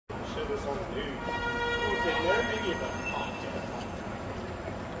this on the news. Okay, there maybe it's a hot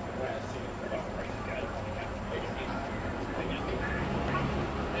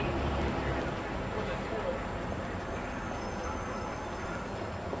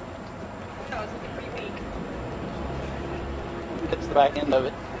It's the back end of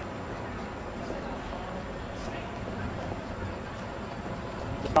it.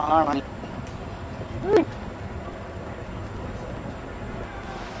 Just on our money.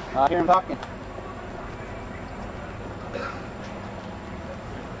 I hear him talking.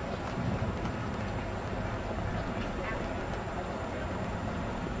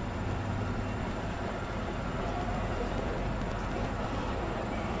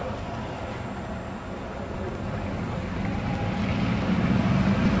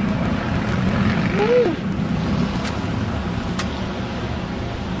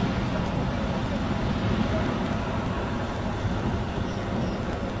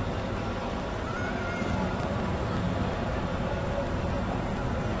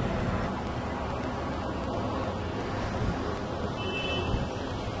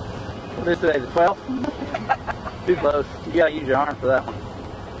 What is today, the 12th? Too close. You gotta use your arm for that one.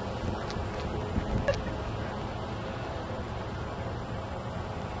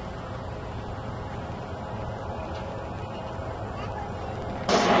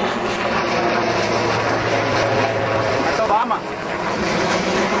 That's Obama.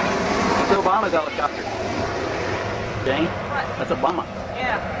 That's Obama's helicopter. Jane? What? That's Obama.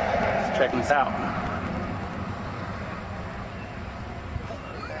 Yeah. He's checking us out.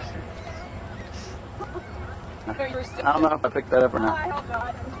 I don't know if I picked that up or not. I hope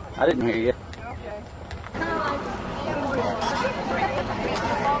not. I didn't hear you. Okay.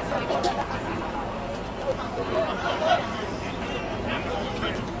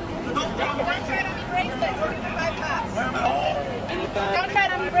 Don't try to be racist. We're giving my pass. Don't try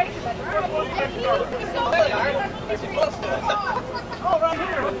to be racist. Oh, right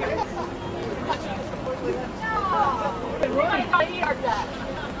here, okay.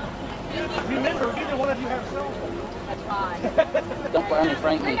 Remember, neither one of you have cell phones. That's fine. Don't blame me,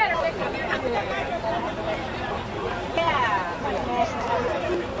 Frankie.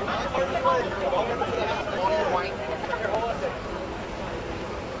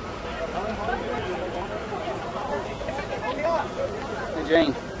 Hey,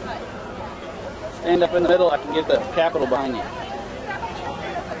 Jane. Stand up in the middle. I can get the Capitol behind you.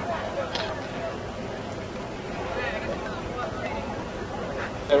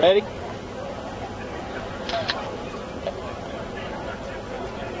 Okay, ready?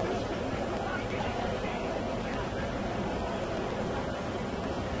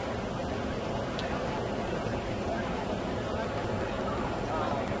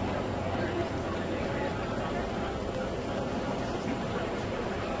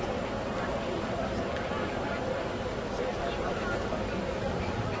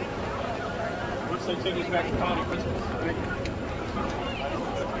 Looks like taking us back to county principals.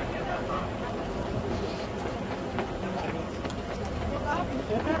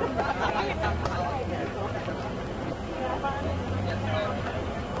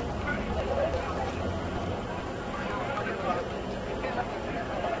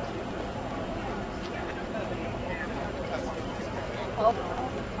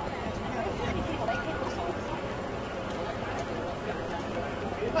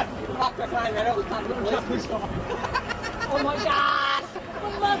 Oh my gosh!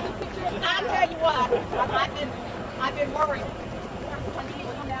 I love the picture. I tell you what, I've been worried. When he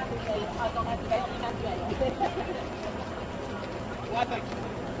would come down here today, I was gonna have to bail him out today. Well, I think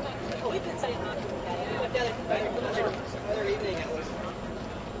We've been saying that today. Other evening it was.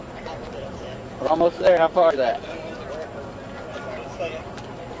 We're almost there. How far is that?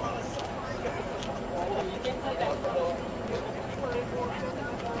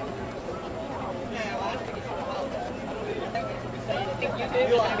 Think you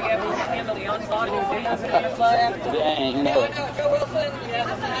two will be able to handle the onslaught of your defense and the flood after? Dang, no. Go Wilson. Yeah.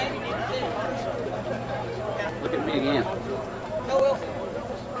 Look at me again. Go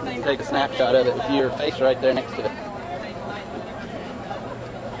Wilson. Take a snapshot of it with your face right there next to it.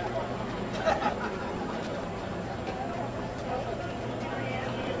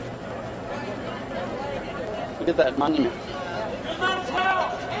 Look at that monument.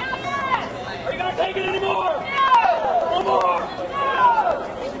 are you going to take it anymore? No! No more! No!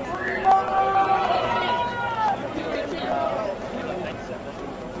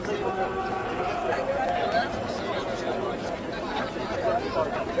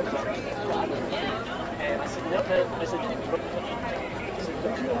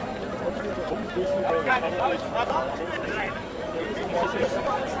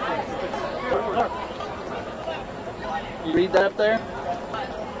 You read that up there?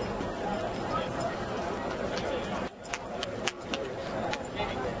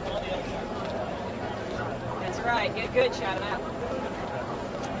 That's right. Get good, shout it out.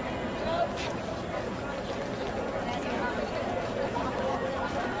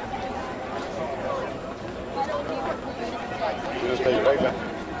 Just take it right back.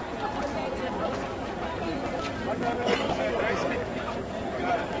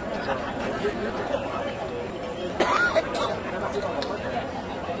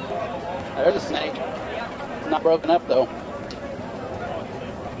 There's a snake. It's not broken up though.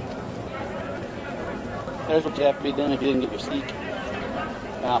 There's what you have to be doing if you didn't get your seat.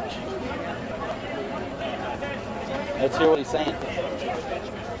 Ouch. Let's hear what he's saying.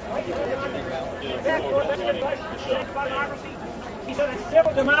 He said that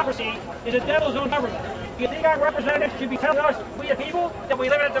civil democracy is a devil's own government. Do you think our representatives should be telling us, we the people, that we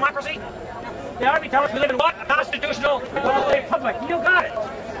live in a democracy? They ought to be telling us we live in what? A constitutional republic. You got it.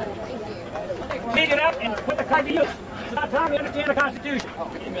 Take it up and put the card to use. It's about time we understand the Constitution.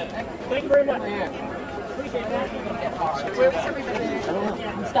 Thank you very much. Appreciate that.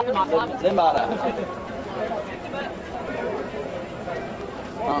 Zimbada.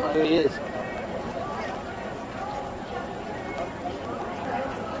 I don't know who he is.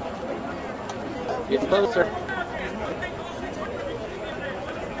 Getting closer.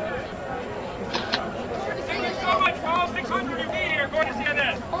 Thank you so much for all 600 of you being here, according to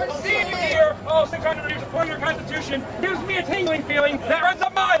CNN. Seeing you here, all 600 of you supporting your Constitution, gives me a tingling feeling that runs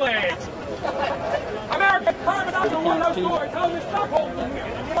up my legs. America carving out the one house door, telling the stockholders in here.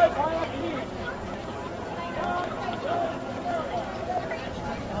 You might find out you need it.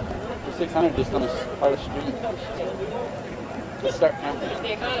 600 just on this part of the street. Let's start counting.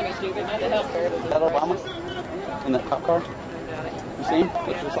 The economy, stupid, not the health care. Is that Obama? In that cop car? You see him?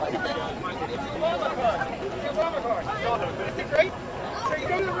 Look to the side. Great. So you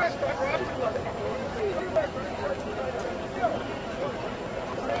go to the restaurant, Rob.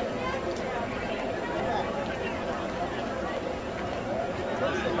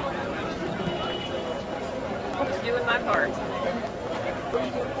 Just doing my part.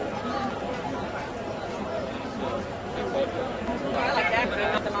 I like that, but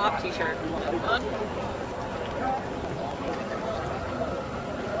I'm not the mob t-shirt.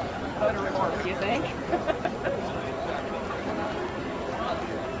 Voter remorse, you think?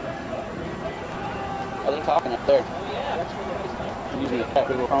 Oh, they're talking up there. I'm using the cat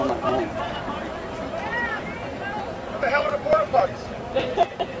people phone like mine. What the hell are the porta potties?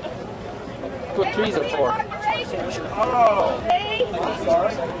 That's what trees are for. Oh, I'm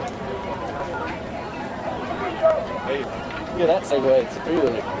sorry. Hey. Look at that segue. It's a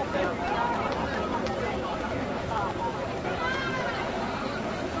three-wheeler.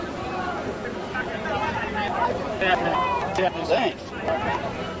 Thanks.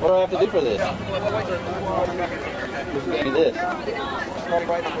 What do I have to do for this? Just give me this. I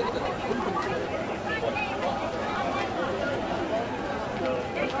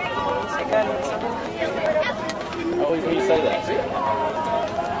always hear you say that.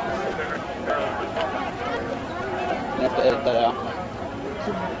 I have to edit that out.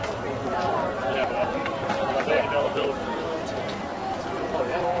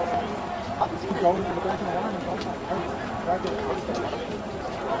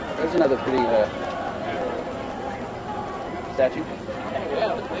 There's another pretty statue.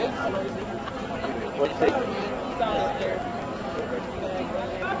 What do you think?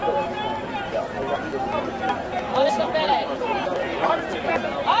 On the bed.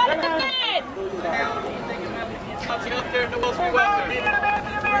 On the bed. Nothing up there in the most welcome.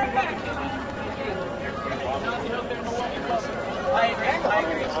 I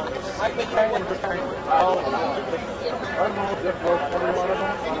agree. I think I would return.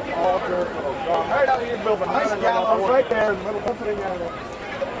 Right out here, building. Nice gallows right there in the middle. Put it together.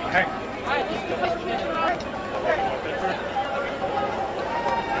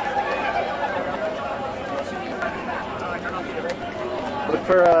 Look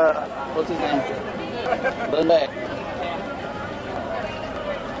for, what's his name? Bud back.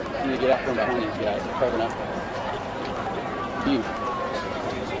 You need to get out from behind these guys. They're carving up. You.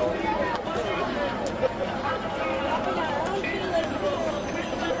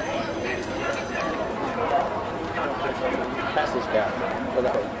 Pass this guy. Go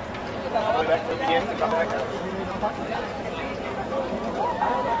that way. Back to the beginning. Come back out.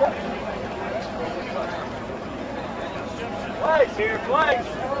 Flags here, flags.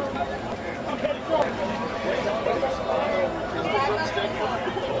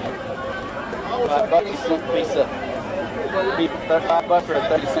 $5 a cent piece of $5 for a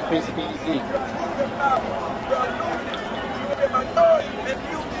 30-cent piece of PVC.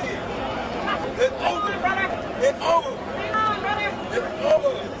 It's over, brother. It's over. It's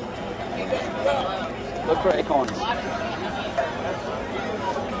over. Look for acorns.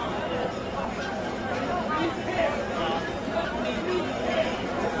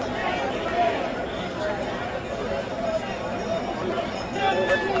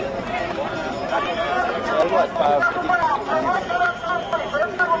 What, 550?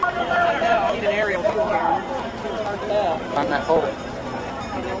 I need an aerial view here. Find that hole.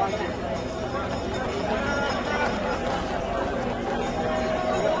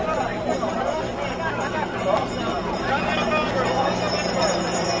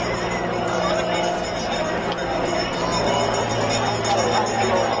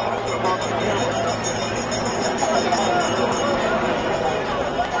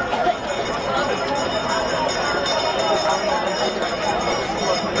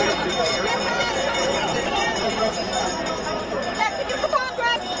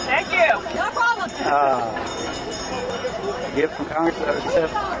 Thank you. No problem. Gift from Congress, is that what you said?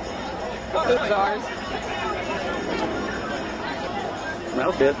 This is ours.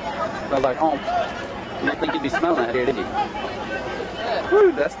 Smells good. Smells like home. You didn't think you'd be smelling that here, did you?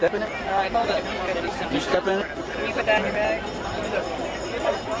 Woo, that's stepping it. All right, hold it. I'm gonna do something. You stepping it? Can you put that in your bag?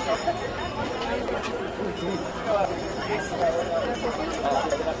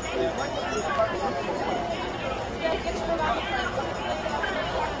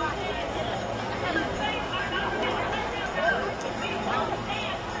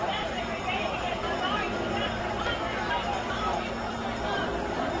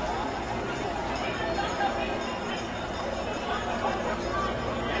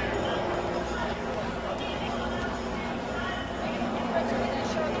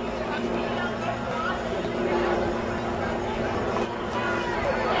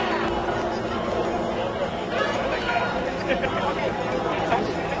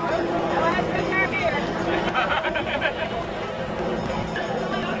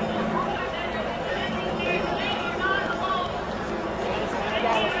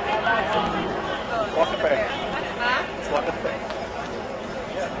 Walk the fair. Just walk the fair.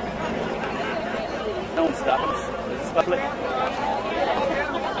 No one's stopping us. This is public.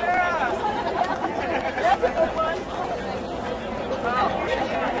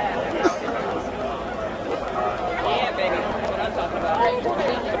 Yeah, baby. That's what I'm talking about.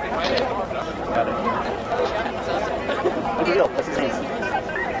 Got it. Look at Bill. That's his hands.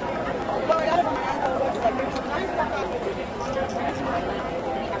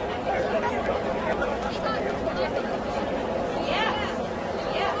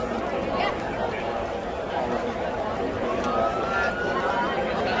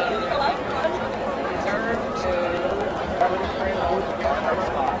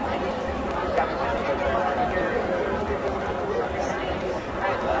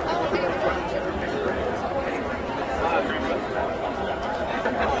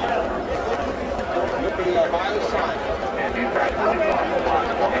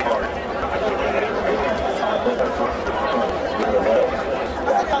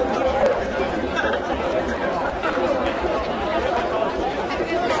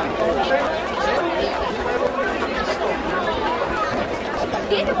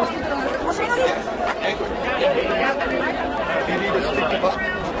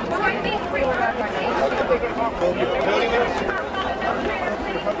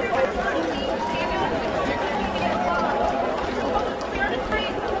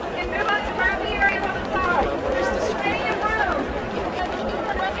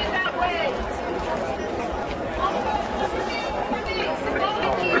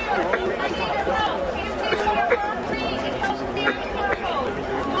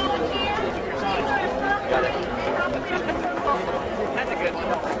 That's a good one.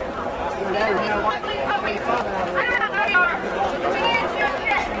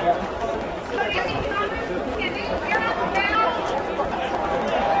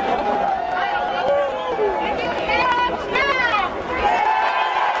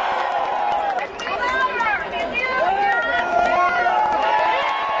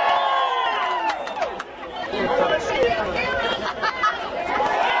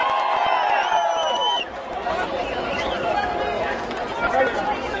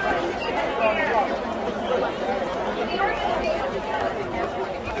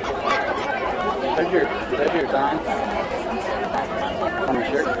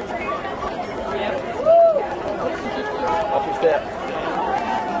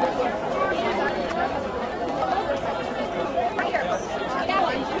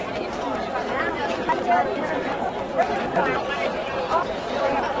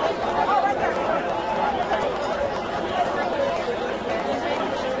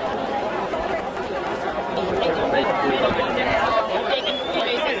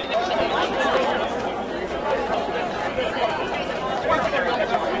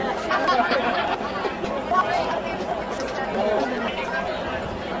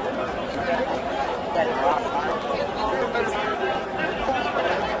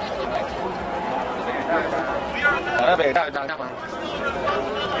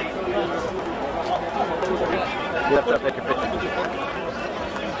 Get up, take your picture.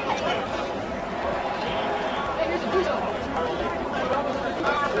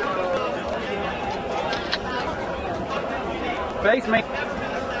 Face me.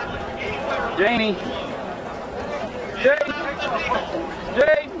 Janie. Jane.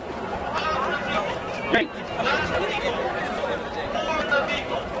 Jane. Jane.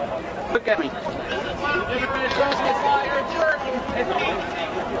 Look at me.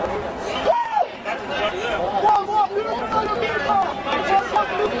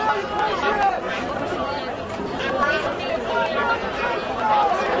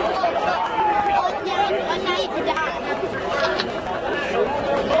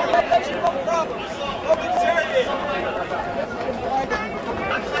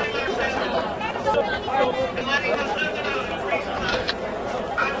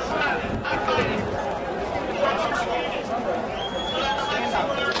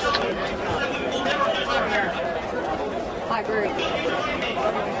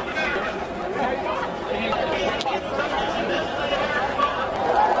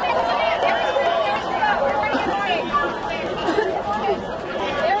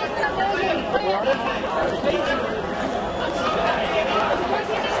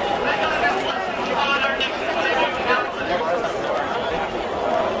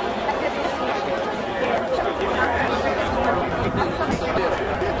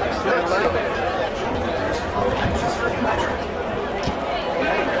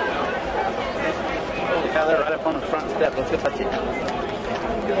 They're right up on the front step. Let's go touch it.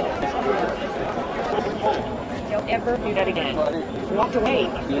 Don't ever do that again. Walked away.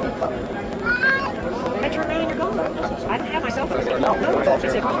 Met your man, you're gone. I didn't have my cell phone. No, no. She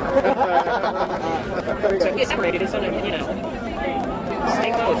said, so get separated so that, you know,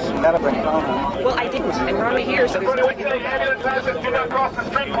 stay close. Well, I didn't, and we're already here, so there's no way to do that. Do not cross the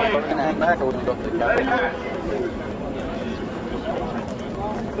street, please. We're going to hang back or we're going to go to the cafe.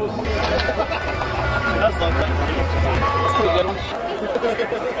 That's a pretty good one.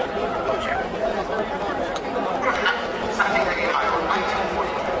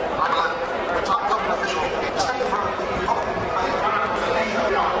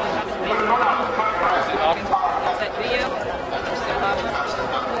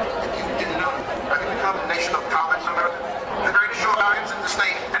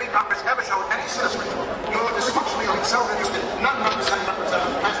 Self-interested, none represent,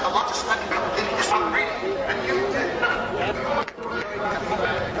 has a lot to spend in this one reading, and you did not.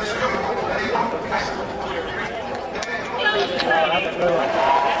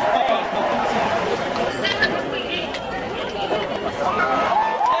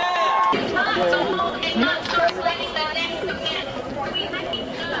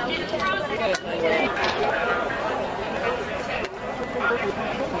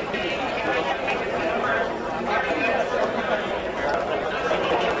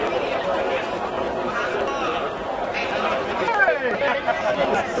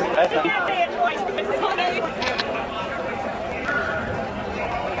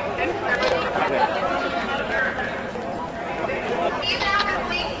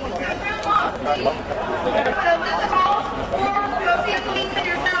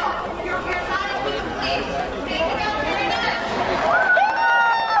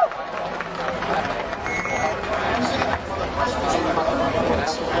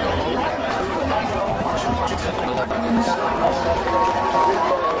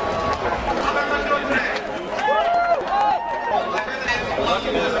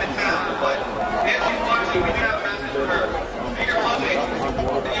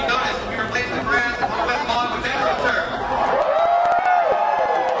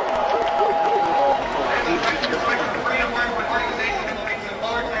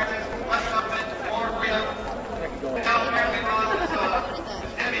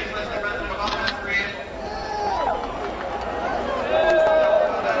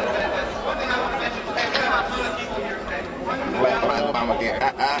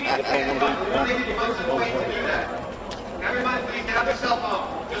 Everybody please get out their cell phone,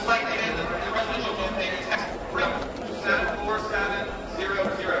 just like they did in the residential campaign. Text FREEDOM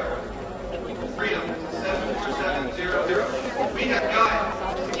 74700. FREEDOM 74700. We have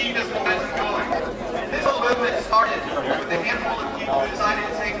got to keep this momentum going. This whole movement started with a handful of people who decided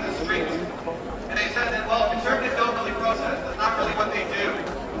to take to the streets. And they said that, well, conservatives don't really protest. That's not really what they do.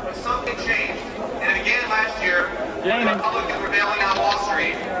 But something changed. And it began last year when the Republicans were bailing out Wall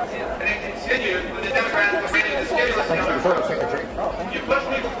Street. And it continued when the Democrats were raiding the stimulus numbers. You push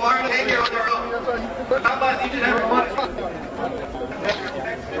people far and take care on their own. How about each and every one?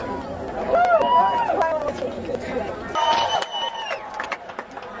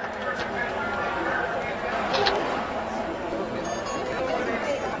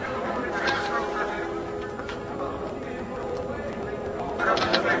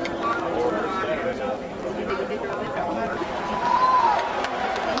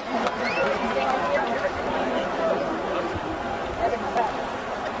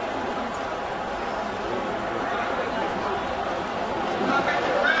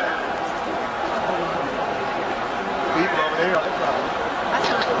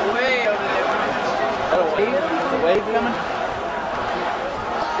 The wave coming?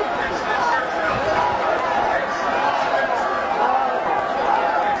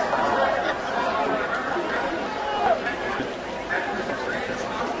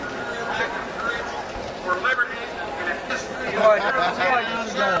 For liberty and history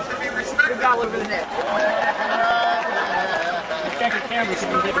to be respected. Check your camera so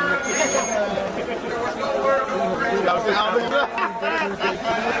we can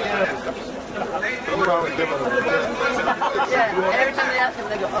Yeah, every time they ask them,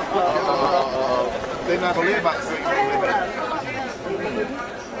 they go, They're not going to live by the same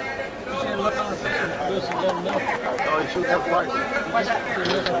Oh, you should have twice.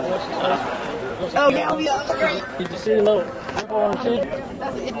 oh, yeah, great. Did you see the little ripple on the sheet?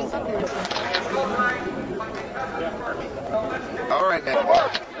 That's it. It's up there. All right, now.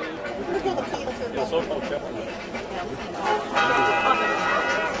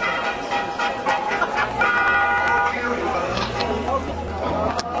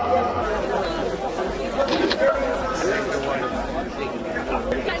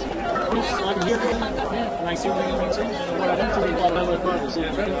 And I see everything that makes sense. What I don't see is all the other parts.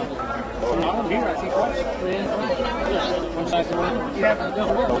 I'm here, I see twice. Yeah. One side to one. Yeah, it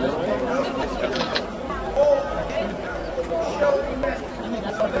doesn't work. I mean,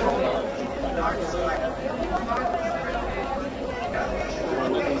 that's what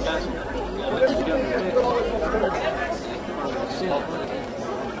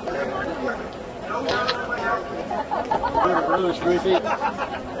Really, 3 feet.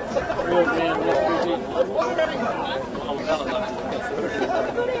 Real man, real 3 feet.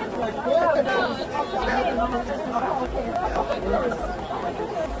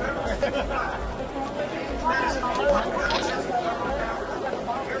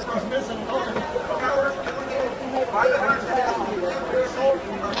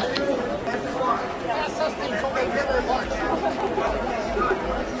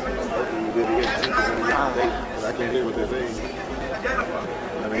 I can't hear what they're saying.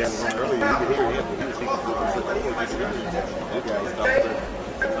 I mean, I was on earlier, you could hear him, but he was thinking, that guy stopped there.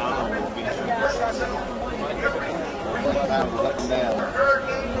 I was up and down.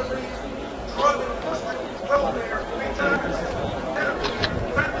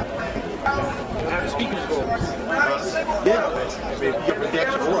 Have the speakers go. Yeah, I mean, you get the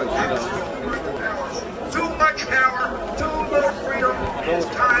extra voice, you know. Too much power, too little freedom. It's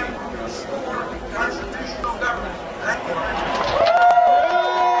time for constitutional government. Thank you.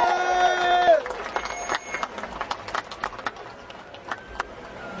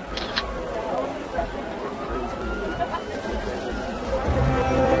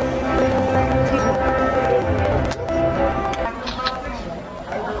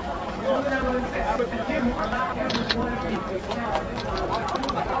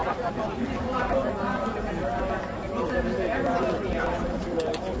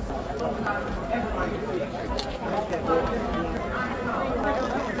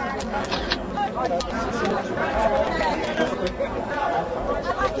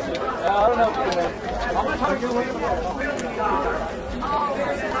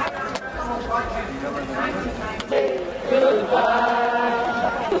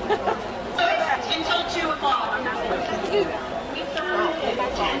 Until 2 o'clock. We started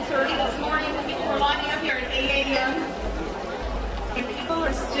at 10:30 this morning. People were lining up here at 8 a.m. And people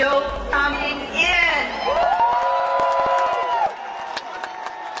are still coming in.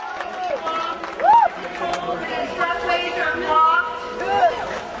 The subways are blocked.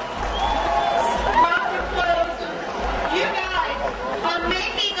 Roads are closed. You guys are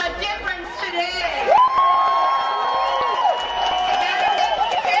making a difference today.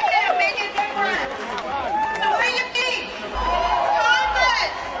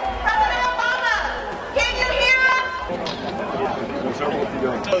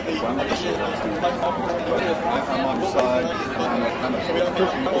 I'm on the side, I'm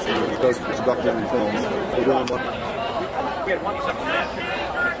pushing because it's a documentary film. We're doing what? We had 1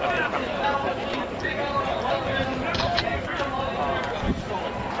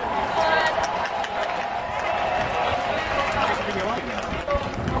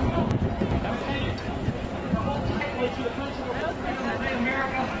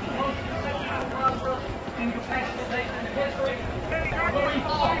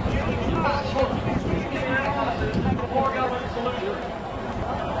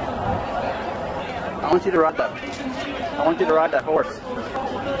 I want you to ride that. I want you to ride that horse.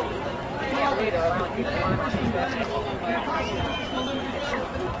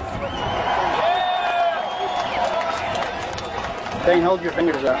 Dane, hold your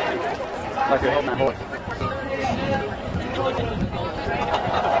fingers out like you're holding that horse.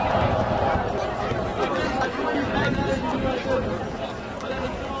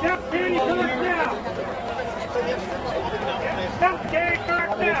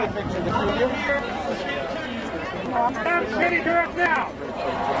 Stop Katie Direct now!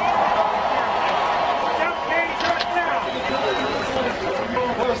 Stop Katie Direct now!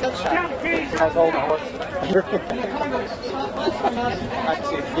 Stop Katie Direct now! I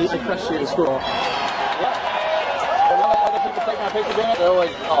see. These are crush you to school. Yeah. Whenever other people take my picture doing it, they're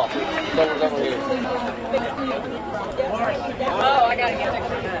always off. Someone's over here. Oh, I gotta get a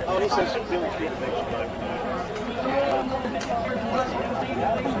picture of that. Oh, he says she's doing it.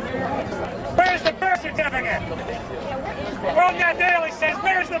 Where's the birth certificate? World Net Daily says,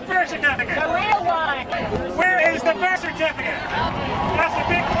 where's the birth certificate? The real one. Where is the birth certificate? That's a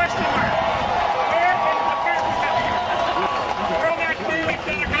big question mark. Where is the birth certificate? World Net Daily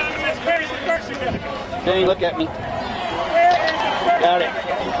says, where's the birth certificate? Danny, look at me. Where is the birth Got it.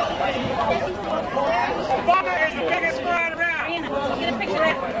 Obama is the biggest fraud around. Get a picture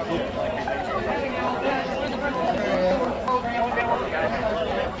of that.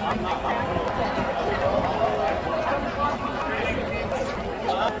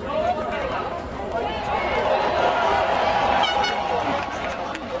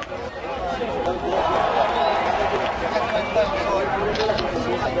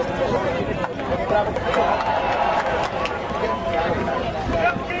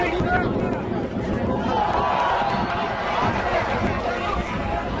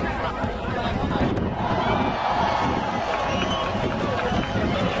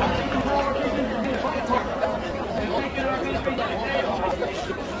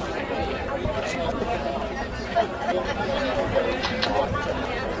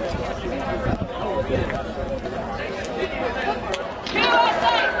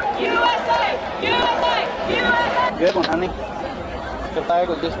 Good one, honey. The flag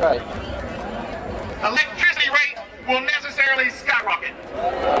was just right. Electricity rate will necessarily skyrocket.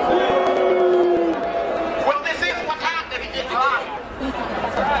 Well, this is what time that it gets hot.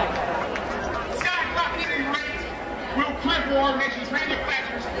 Skyrocketing rates will cripple our nation's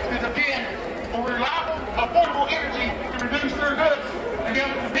manufacturers to depend on reliable, affordable energy to produce their goods and be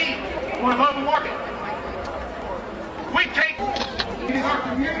able to compete on a global market. We take it is our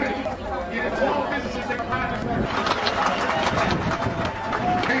community, it is small businesses that provide this work.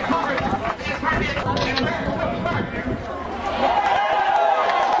 And Congress is permitted in America will back you.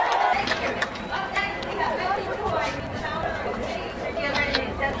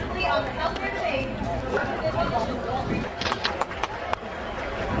 On the healthcare chain.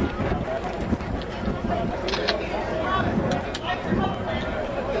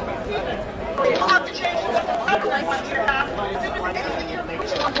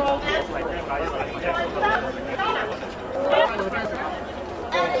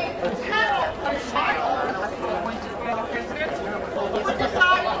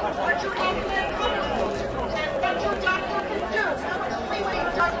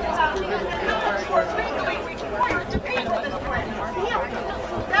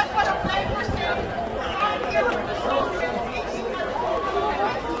 That's what I'm saying. We're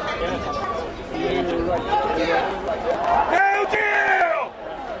No deal!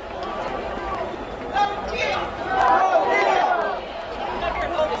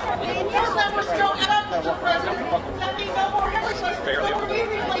 we're still Mr. President. That means no more hemorrhage, no more knee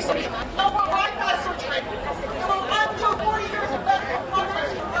replacement, no more bypass surgery. It will undo 40 years of medical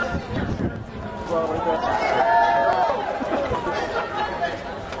progress for us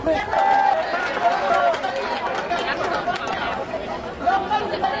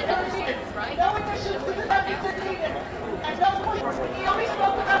seniors. No additions to the budgets are needed. And no push. He only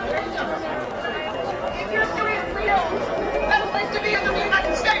spoke about victims. If you're serious, freedom, best place to be is in the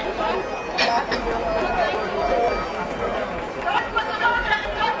United States. God bless America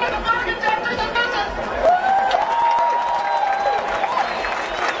and God bless American doctors and nurses.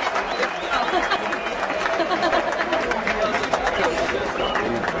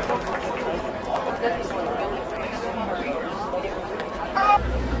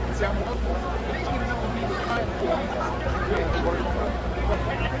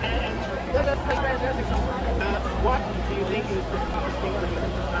 What do you think is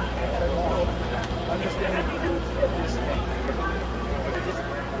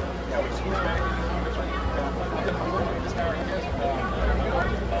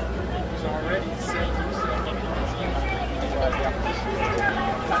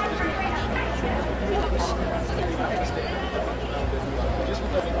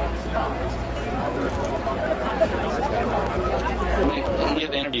We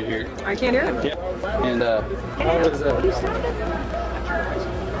have the interview here. I can't hear him. Yep. And how was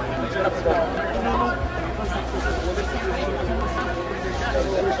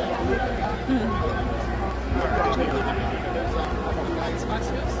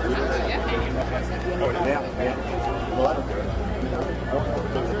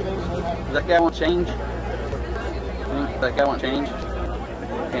Does that guy want change? That guy want change?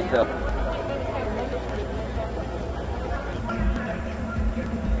 Can't tell.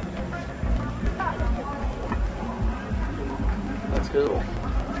 That's cool.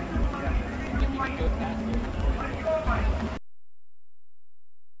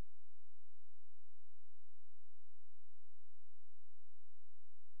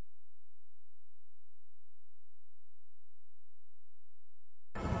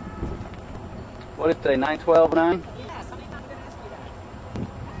 What did it say, 912-9?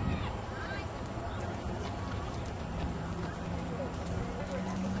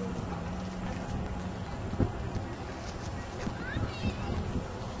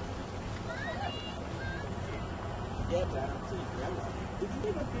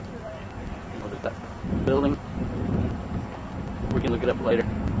 What is that? Building? We can look it up later.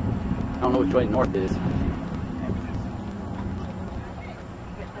 I don't know which way north is.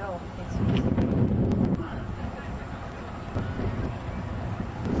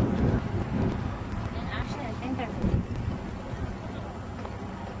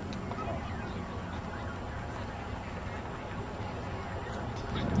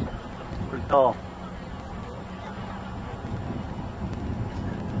 Pretty tall.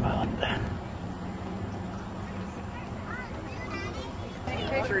 I like that. Take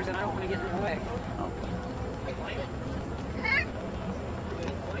pictures and I don't want to get in the way.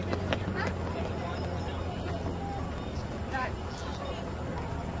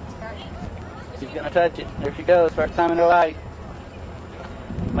 She's gonna touch it. There she goes. First time in her life.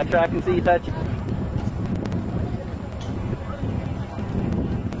 Make sure I can see you touch it.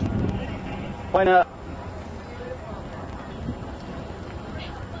 Point up.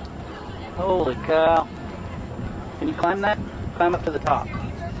 Holy cow. Can you climb that? Climb up to the top.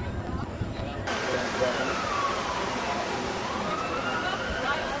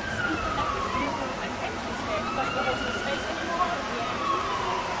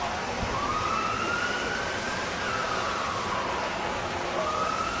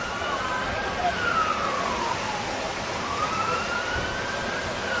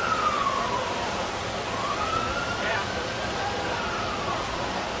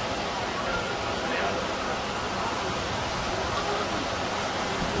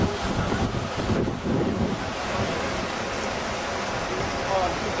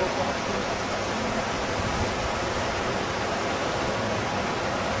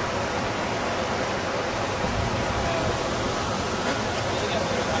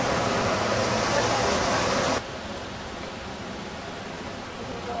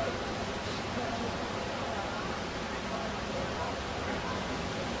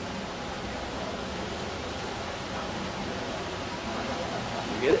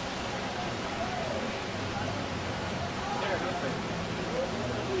 You get it?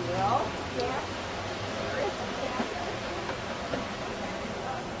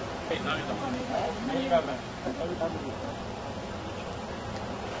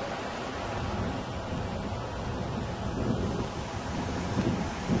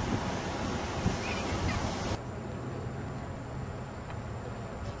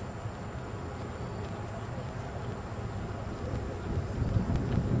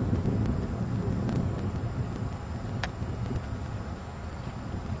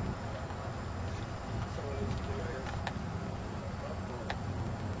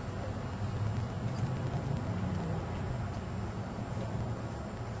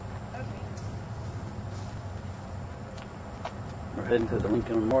 We're heading to the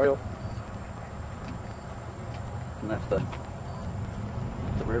Lincoln Memorial. And that's the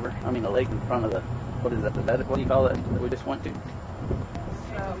river. I mean the lake in front of the, what is that? What do you call that we just went to? War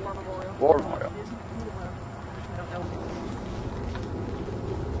Memorial. War Memorial. I don't know.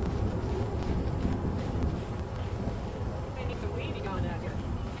 They need some weeding on out here.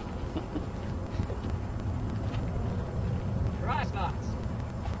 Dry spots.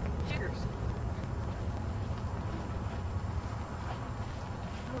 Chiggers.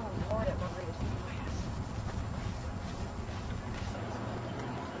 Oh Lord, I'm ready to see my ass.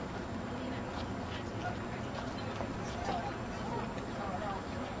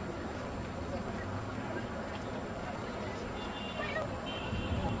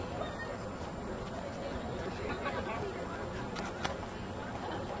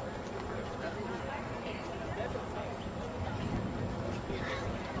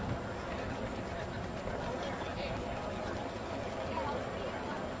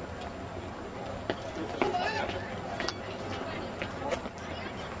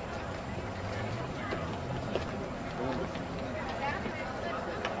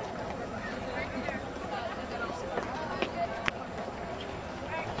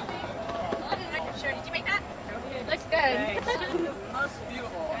 again. Thank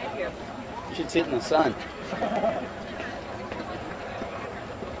you. You should sit in the sun.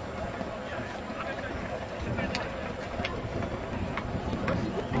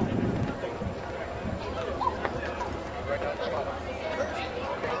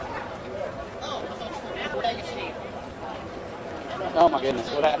 Oh my goodness,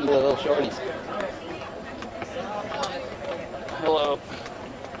 what happened to the little shorties? Hello.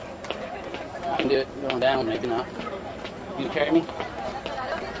 I can do it going down, maybe not. You carry me?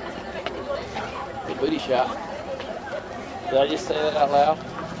 Good booty shot. Did I just say that out loud?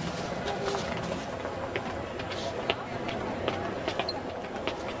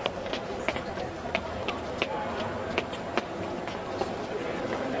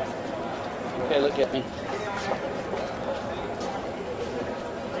 Okay, look at me.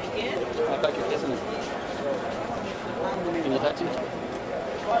 I like you're kissing it. Can you touch it?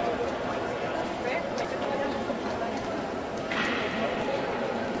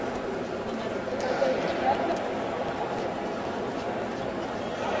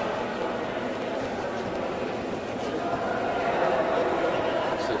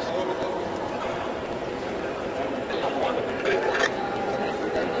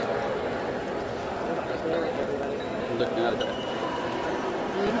 Looking at it.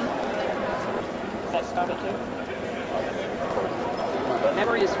 That started too?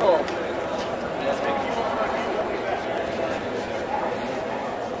 Memory is full.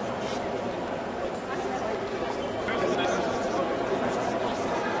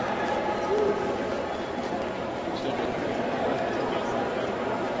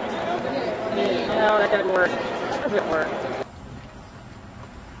 No, that doesn't work. Doesn't work.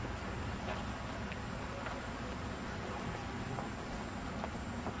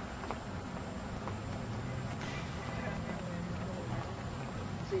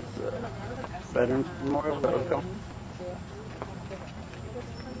 Veterans Memorial, is that what it's called?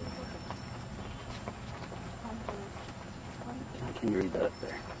 Can you read that up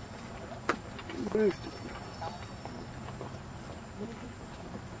there? Boost.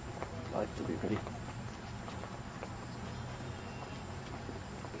 Life to be pretty.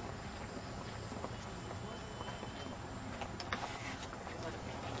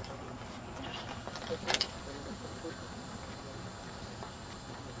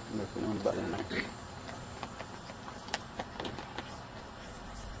 Nothing on the button there.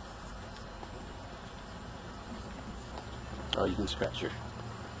 Oh, you can scratch your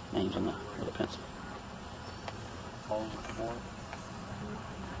names on with a pencil.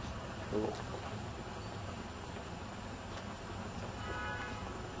 Cool.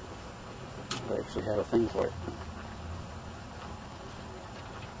 They actually have a thing for it.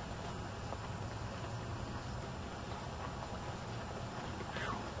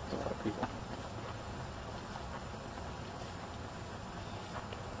 A lot of people.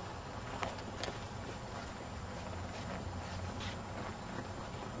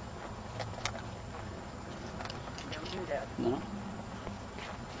 No?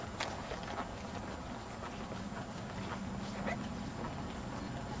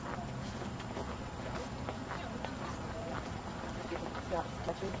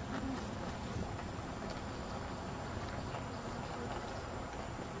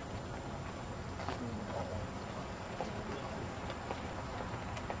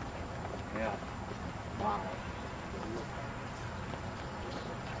 Yeah. Wow.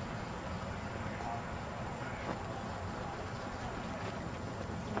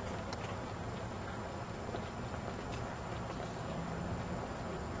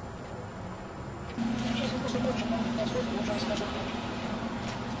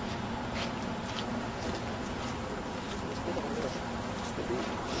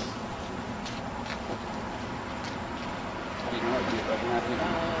 How do you know it? Do you recognize it?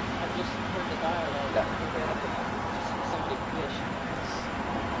 I just heard the dialogue. Yeah. Somebody fish.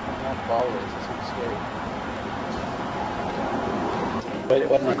 I don't know what the ball is. It's not scary. Wait, it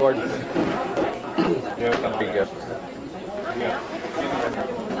wasn't recording. Yeah, it's not big, good. Yeah.